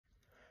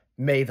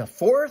May the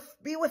 4th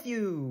be with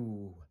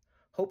you.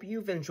 Hope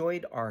you've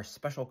enjoyed our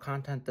special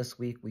content this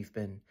week. We've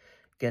been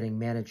getting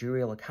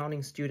managerial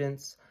accounting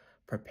students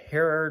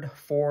prepared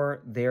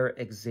for their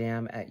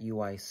exam at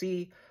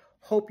UIC.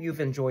 Hope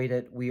you've enjoyed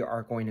it. We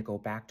are going to go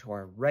back to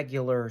our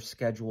regular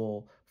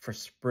schedule for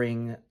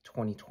spring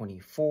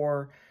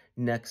 2024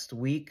 next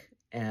week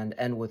and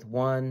end with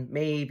one,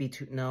 maybe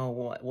two.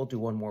 No, we'll do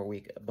one more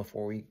week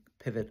before we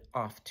pivot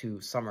off to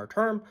summer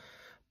term.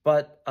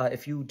 But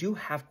if you do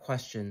have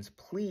questions,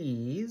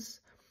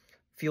 please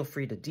feel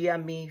free to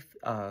DM me,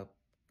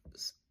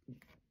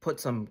 put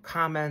some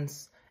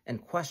comments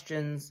and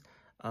questions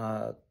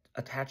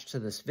attached to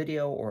this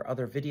video or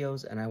other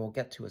videos, and I will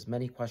get to as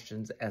many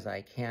questions as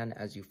I can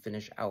as you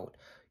finish out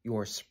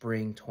your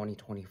spring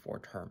 2024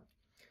 term.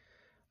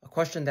 A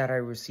question that I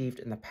received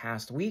in the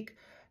past week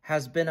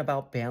has been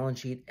about balance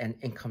sheet and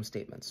income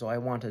statement. So I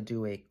want to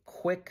do a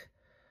quick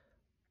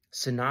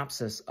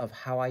synopsis of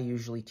how I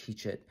usually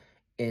teach it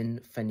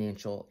in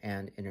financial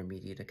and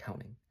intermediate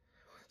accounting.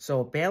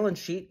 So balance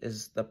sheet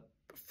is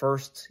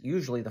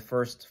usually the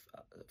first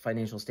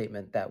financial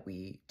statement that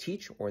we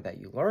teach or that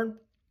you learn.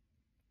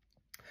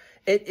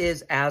 It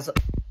is as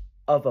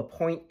of a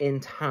point in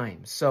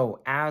time.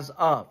 So as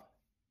of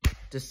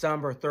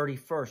December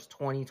 31st,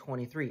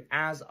 2023,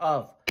 as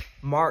of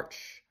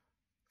March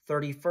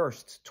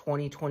 31st,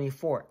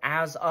 2024,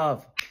 as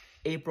of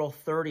April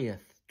 30th,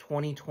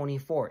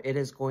 2024, it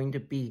is going to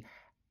be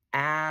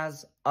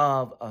as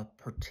of a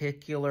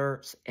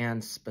particular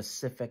and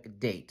specific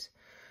date.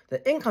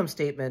 The income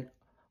statement,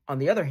 on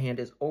the other hand,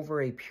 is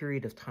over a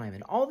period of time.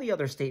 And all the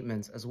other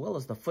statements, as well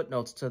as the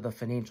footnotes to the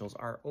financials,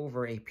 are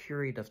over a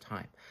period of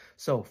time.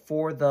 So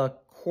for the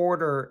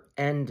quarter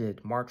ended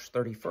March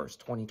 31st,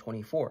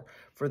 2024,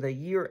 for the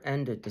year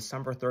ended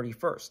December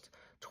 31st,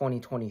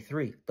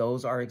 2023,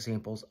 those are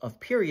examples of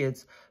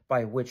periods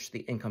by which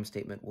the income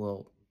statement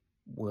will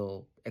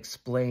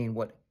explain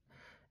what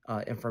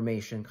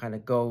information kind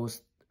of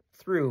goes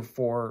through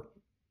for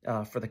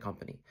the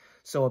company.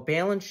 So a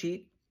balance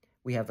sheet,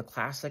 we have the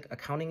classic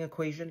accounting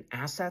equation: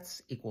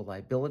 assets equal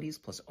liabilities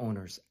plus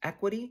owner's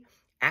equity.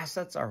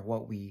 Assets are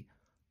what we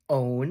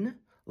own,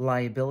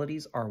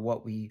 liabilities are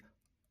what we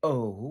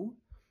owe,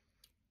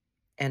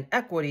 and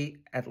equity,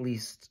 at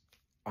least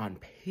on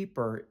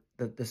paper,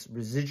 this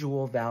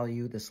residual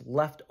value, this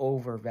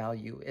leftover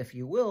value, if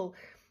you will,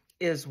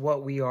 is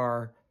what we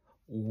are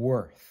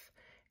worth.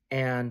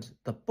 And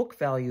the book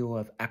value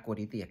of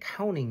equity, the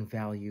accounting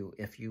value,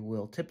 if you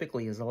will,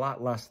 typically is a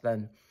lot less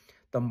than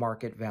the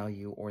market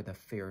value or the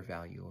fair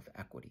value of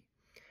equity.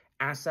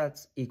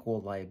 Assets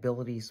equal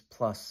liabilities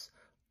plus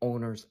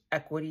owner's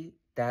equity.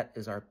 That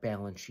is our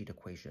balance sheet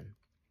equation.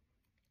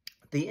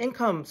 The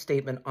income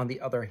statement, on the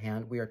other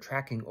hand, we are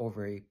tracking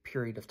over a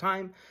period of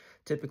time.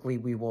 Typically,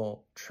 we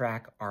will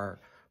track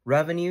our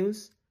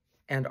revenues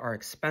and our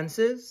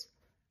expenses,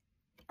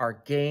 our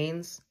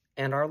gains,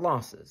 and our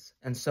losses.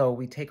 And so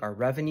we take our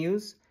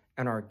revenues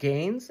and our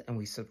gains and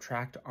we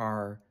subtract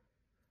our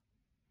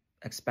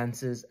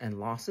expenses and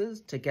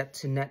losses to get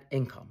to net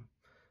income.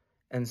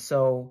 And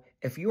so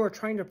if you are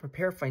trying to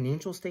prepare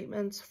financial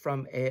statements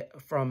from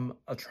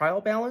a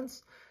trial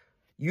balance,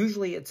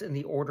 usually it's in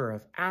the order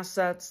of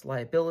assets,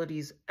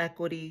 liabilities,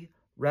 equity,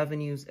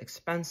 revenues,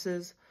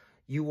 expenses.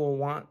 You will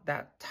want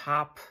that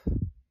top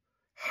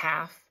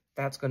half.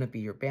 That's going to be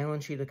your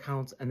balance sheet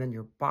accounts, and then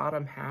your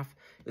bottom half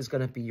is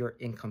going to be your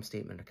income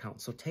statement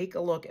account. So take a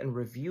look and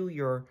review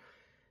your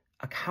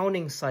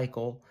accounting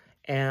cycle,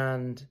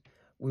 and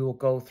we will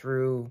go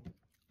through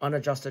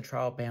unadjusted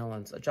trial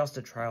balance,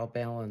 adjusted trial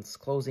balance,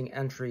 closing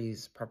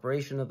entries,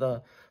 preparation of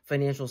the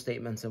financial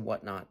statements and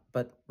whatnot.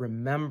 But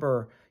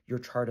remember your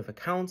chart of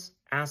accounts: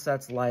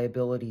 assets,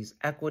 liabilities,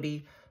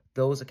 equity.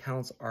 Those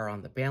accounts are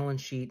on the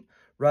balance sheet.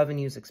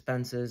 Revenues,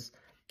 expenses,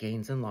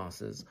 gains and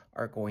losses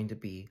are going to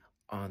be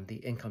on the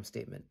income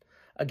statement.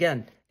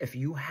 Again, if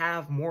you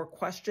have more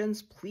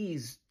questions,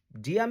 please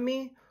DM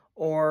me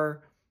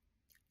or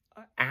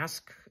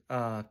ask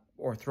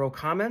or throw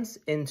comments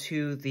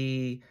into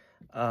this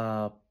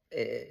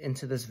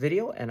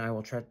video, and I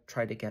will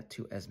try to get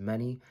to as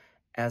many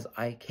as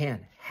I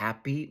can.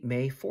 Happy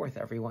May 4th,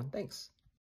 everyone. Thanks.